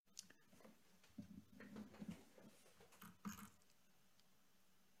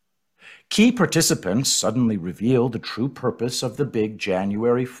Key participants suddenly revealed the true purpose of the big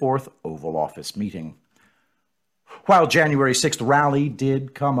January 4th Oval Office meeting. While January 6th rally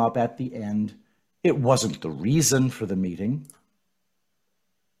did come up at the end, it wasn't the reason for the meeting.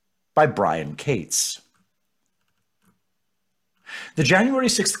 By Brian Cates. The January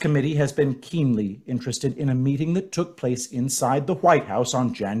 6th committee has been keenly interested in a meeting that took place inside the White House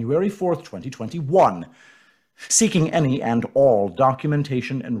on January 4th, 2021, seeking any and all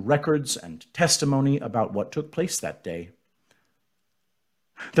documentation and records and testimony about what took place that day.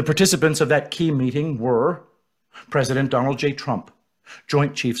 The participants of that key meeting were President Donald J. Trump,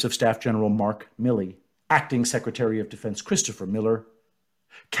 Joint Chiefs of Staff General Mark Milley, Acting Secretary of Defense Christopher Miller,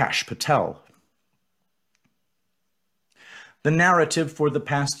 Kash Patel. The narrative for the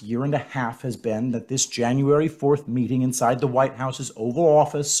past year and a half has been that this January 4th meeting inside the White House's Oval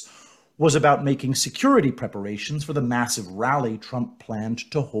Office was about making security preparations for the massive rally Trump planned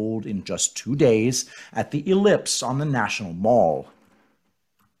to hold in just 2 days at the Ellipse on the National Mall.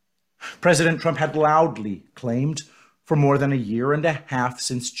 President Trump had loudly claimed for more than a year and a half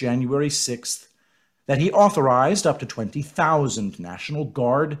since January 6th that he authorized up to 20,000 National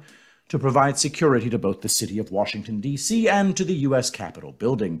Guard to provide security to both the city of Washington, D.C. and to the U.S. Capitol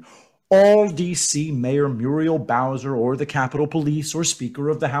building. All D.C. Mayor Muriel Bowser or the Capitol Police or Speaker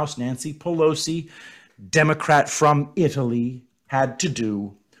of the House Nancy Pelosi, Democrat from Italy, had to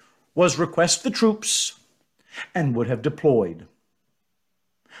do was request the troops and would have deployed.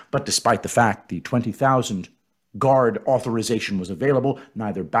 But despite the fact the 20,000 Guard authorization was available,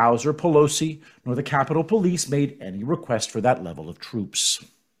 neither Bowser, Pelosi, nor the Capitol Police made any request for that level of troops.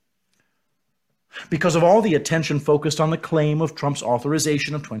 Because of all the attention focused on the claim of Trump's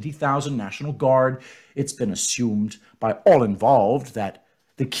authorization of 20,000 National Guard, it's been assumed by all involved that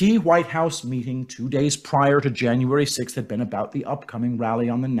the key White House meeting 2 days prior to January 6th had been about the upcoming rally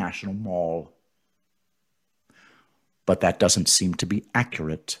on the National Mall. But that doesn't seem to be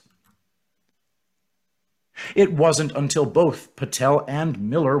accurate. It wasn't until both Patel and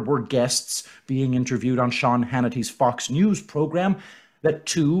Miller were guests being interviewed on Sean Hannity's Fox News program that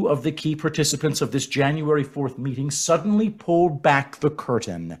two of the key participants of this January 4th meeting suddenly pulled back the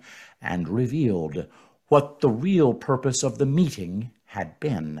curtain and revealed what the real purpose of the meeting had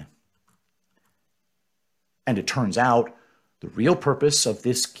been. And it turns out the real purpose of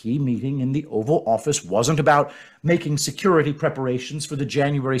this key meeting in the Oval Office wasn't about making security preparations for the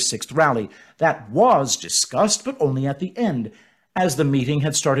January 6th rally. That was discussed, but only at the end, as the meeting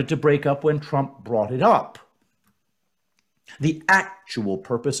had started to break up when Trump brought it up. The actual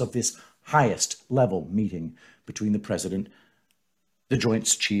purpose of this highest level meeting between the president, the Joint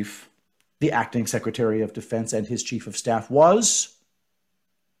Chief, the Acting Secretary of Defense, and his Chief of Staff was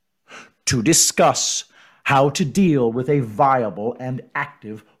to discuss how to deal with a viable and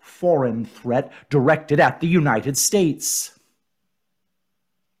active foreign threat directed at the United States.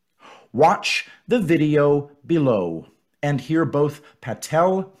 Watch the video below and hear both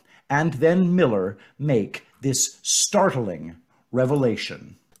Patel and then Miller make this startling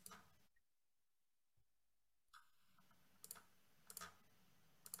revelation.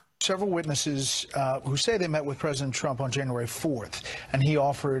 Several witnesses who say they met with President Trump on January 4th, and he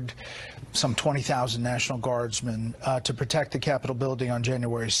offered some 20,000 National Guardsmen to protect the Capitol building on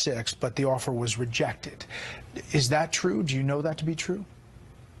January 6th, but the offer was rejected. Is that true? Do you know that to be true?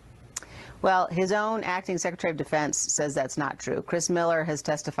 Well, his own acting Secretary of Defense says that's not true. Chris Miller has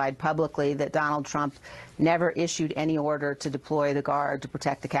testified publicly that Donald Trump never issued any order to deploy the Guard to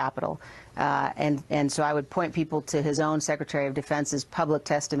protect the Capitol. And so I would point people to his own Secretary of Defense's public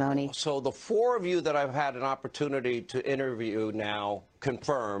testimony. So the four of you that I've had an opportunity to interview now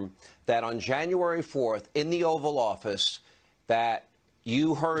confirm that on January 4th in the Oval Office that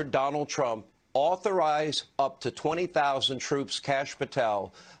you heard Donald Trump authorize up to 20,000 troops, Kash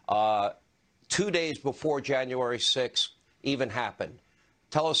Patel, 2 days before January 6th even happened.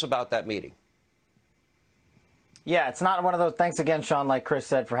 Tell us about that meeting. Yeah, it's not one of those, thanks again, Sean, like Chris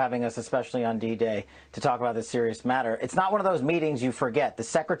said, for having us, especially on D-Day, to talk about this serious matter. It's not one of those meetings you forget. The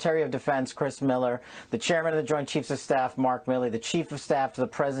Secretary of Defense, Chris Miller, the Chairman of the Joint Chiefs of Staff, Mark Milley, the Chief of Staff to the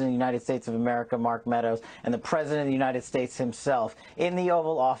President of the United States of America, Mark Meadows, and the President of the United States himself in the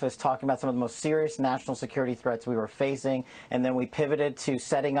Oval Office talking about some of the most serious national security threats we were facing. And then we pivoted to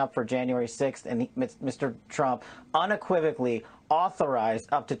setting up for January 6th, and Mr. Trump unequivocally authorized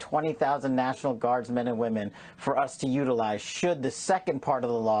up to 20,000 National Guardsmen and women for us to utilize should the second part of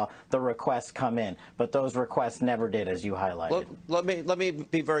the law, the requests, come in. But those requests never did, as you highlighted. Let me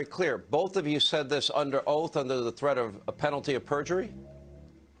be very clear. Both of you said this under oath, under the threat of a penalty of perjury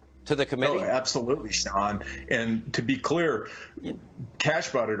to the committee? Oh, absolutely, Sean. And to be clear, Kash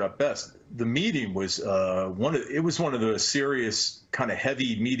brought it up best. The meeting was one of the serious kind of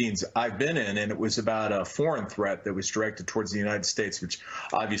heavy meetings I've been in, and it was about a foreign threat that was directed towards the United States, which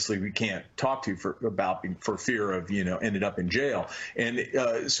obviously we can't talk to for fear of ended up in jail. And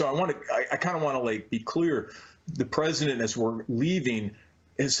so I kind of want to like be clear. The president, as we're leaving,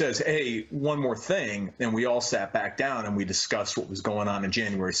 it says, hey, one more thing, and we all sat back down and we discussed what was going on in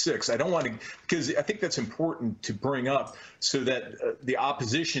January 6th. I don't want to, because I think that's important to bring up so that the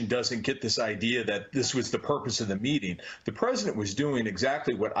opposition doesn't get this idea that this was the purpose of the meeting. The president was doing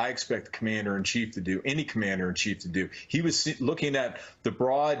exactly what I expect the commander-in-chief to do, any commander-in-chief to do. He was looking at the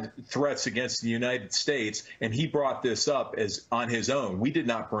broad threats against the United States, and he brought this up as on his own. We did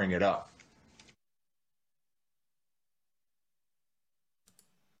not bring it up.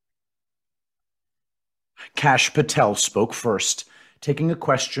 Kash Patel spoke first, taking a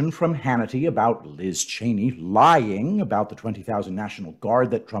question from Hannity about Liz Cheney lying about the 20,000 National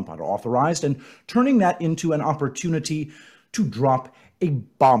Guard that Trump had authorized and turning that into an opportunity to drop a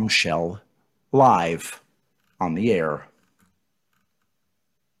bombshell live on the air.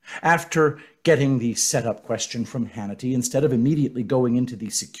 After getting the setup question from Hannity, instead of immediately going into the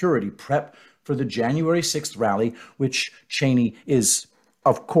security prep for the January 6th rally, which Cheney is,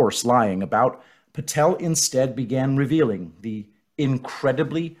 of course, lying about, Patel instead began revealing the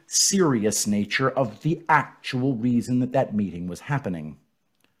incredibly serious nature of the actual reason that that meeting was happening.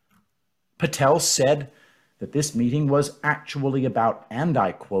 Patel said that this meeting was actually about, and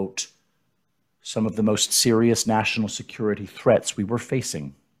I quote, some of the most serious national security threats we were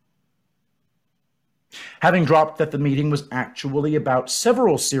facing. Having dropped that the meeting was actually about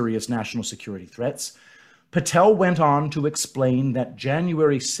several serious national security threats, Patel went on to explain that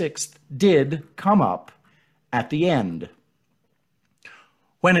January 6th did come up at the end.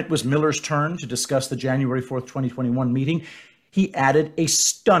 When it was Miller's turn to discuss the January 4th, 2021 meeting, he added a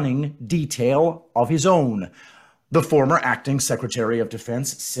stunning detail of his own. The former acting Secretary of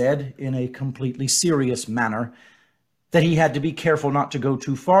Defense said in a completely serious manner that he had to be careful not to go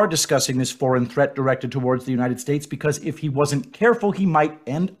too far discussing this foreign threat directed towards the United States because if he wasn't careful, he might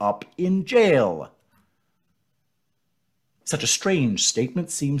end up in jail. Such a strange statement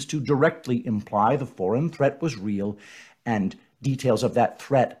seems to directly imply the foreign threat was real, and details of that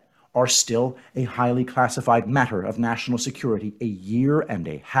threat are still a highly classified matter of national security a year and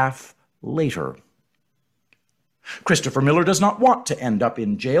a half later. Christopher Miller does not want to end up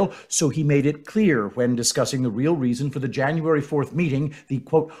in jail, so he made it clear when discussing the real reason for the January 4th meeting, the,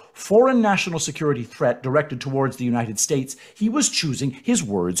 quote, foreign national security threat directed towards the United States, he was choosing his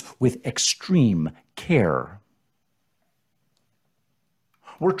words with extreme care.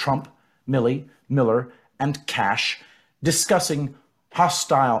 Were Trump, Milley, Miller, and Kash discussing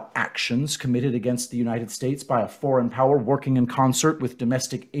hostile actions committed against the United States by a foreign power working in concert with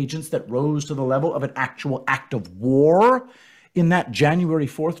domestic agents that rose to the level of an actual act of war in that January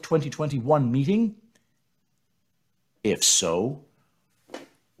 4th, 2021 meeting? If so,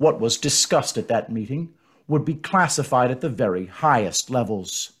 what was discussed at that meeting would be classified at the very highest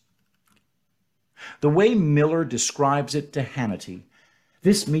levels. The way Miller describes it to Hannity,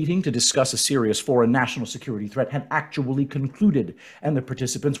 this meeting to discuss a serious foreign national security threat had actually concluded, and the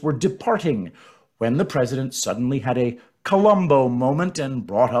participants were departing when the president suddenly had a Columbo moment and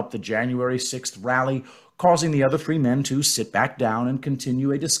brought up the January 6th rally, causing the other three men to sit back down and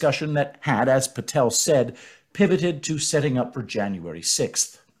continue a discussion that had, as Patel said, pivoted to setting up for January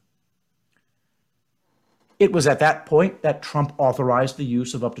 6th. It was at that point that Trump authorized the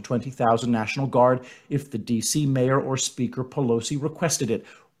use of up to 20,000 National Guard if the D.C. mayor or Speaker Pelosi requested it,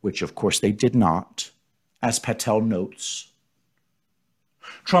 which of course they did not, as Patel notes.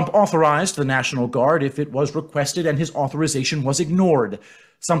 Trump authorized the National Guard if it was requested, and his authorization was ignored,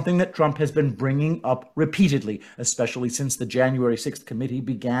 something that Trump has been bringing up repeatedly, especially since the January 6th committee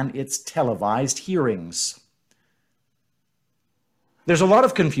began its televised hearings. There's a lot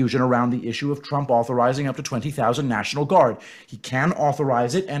of confusion around the issue of Trump authorizing up to 20,000 National Guard. He can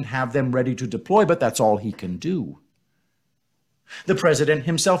authorize it and have them ready to deploy, but that's all he can do. The president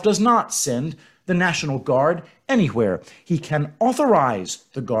himself does not send the National Guard anywhere. He can authorize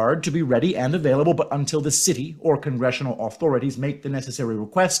the Guard to be ready and available, but until the city or congressional authorities make the necessary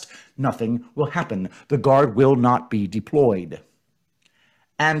request, nothing will happen. The Guard will not be deployed.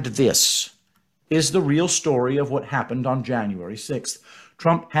 And this is the real story of what happened on January 6th.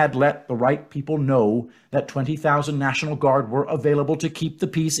 Trump had let the right people know that 20,000 National Guard were available to keep the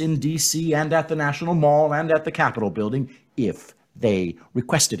peace in D.C. and at the National Mall and at the Capitol building if they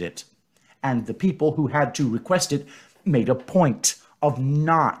requested it. And the people who had to request it made a point of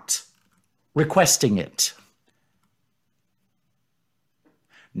not requesting it.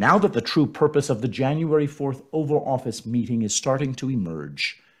 Now that the true purpose of the January 4th Oval Office meeting is starting to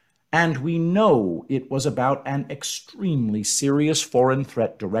emerge, and we know it was about an extremely serious foreign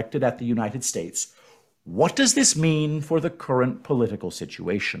threat directed at the United States, what does this mean for the current political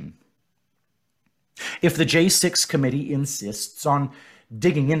situation? If the J6 committee insists on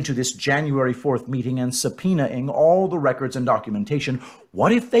digging into this January 4th meeting and subpoenaing all the records and documentation,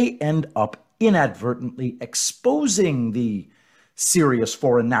 what if they end up inadvertently exposing the serious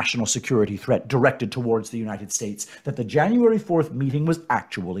foreign national security threat directed towards the United States that the January 4th meeting was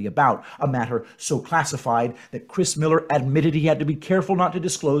actually about, a matter so classified that Chris Miller admitted he had to be careful not to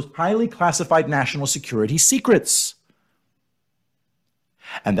disclose highly classified national security secrets?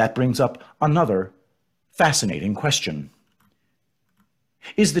 And that brings up another fascinating question.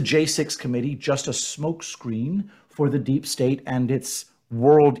 Is the J6 committee just a smokescreen for the deep state and its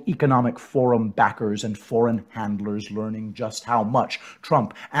World Economic Forum backers and foreign handlers learning just how much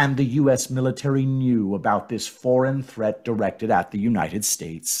Trump and the U.S. military knew about this foreign threat directed at the United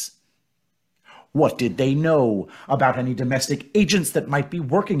States? What did they know about any domestic agents that might be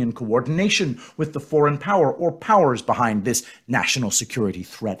working in coordination with the foreign power or powers behind this national security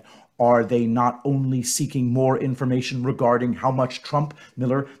threat? Are they not only seeking more information regarding how much Trump,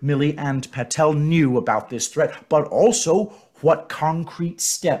 Miller, Milley, and Patel knew about this threat, but also what concrete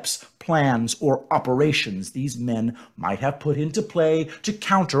steps, plans, or operations these men might have put into play to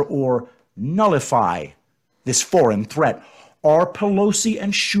counter or nullify this foreign threat? Are Pelosi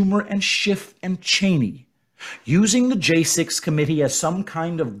and Schumer and Schiff and Cheney using the J6 committee as some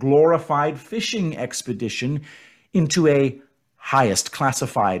kind of glorified fishing expedition into a highest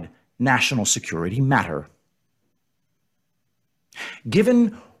classified national security matter?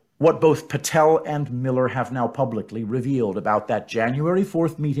 Given what both Patel and Miller have now publicly revealed about that January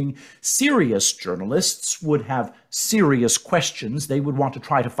 4th meeting, serious journalists would have serious questions they would want to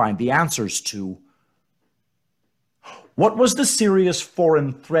try to find the answers to. What was the serious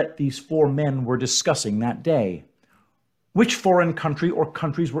foreign threat these four men were discussing that day? Which foreign country or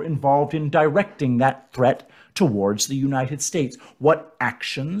countries were involved in directing that threat towards the United States? What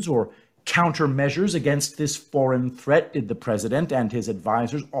actions or countermeasures against this foreign threat did the president and his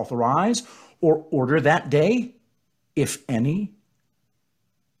advisors authorize or order that day, if any?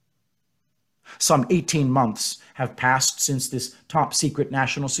 Some 18 months have passed since this top-secret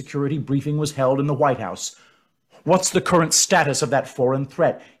national security briefing was held in the White House. What's the current status of that foreign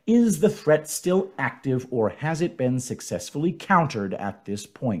threat? Is the threat still active, or has it been successfully countered at this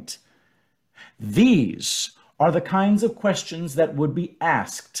point? These are the kinds of questions that would be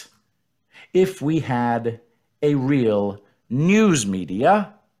asked if we had a real news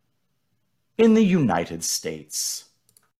media in the United States.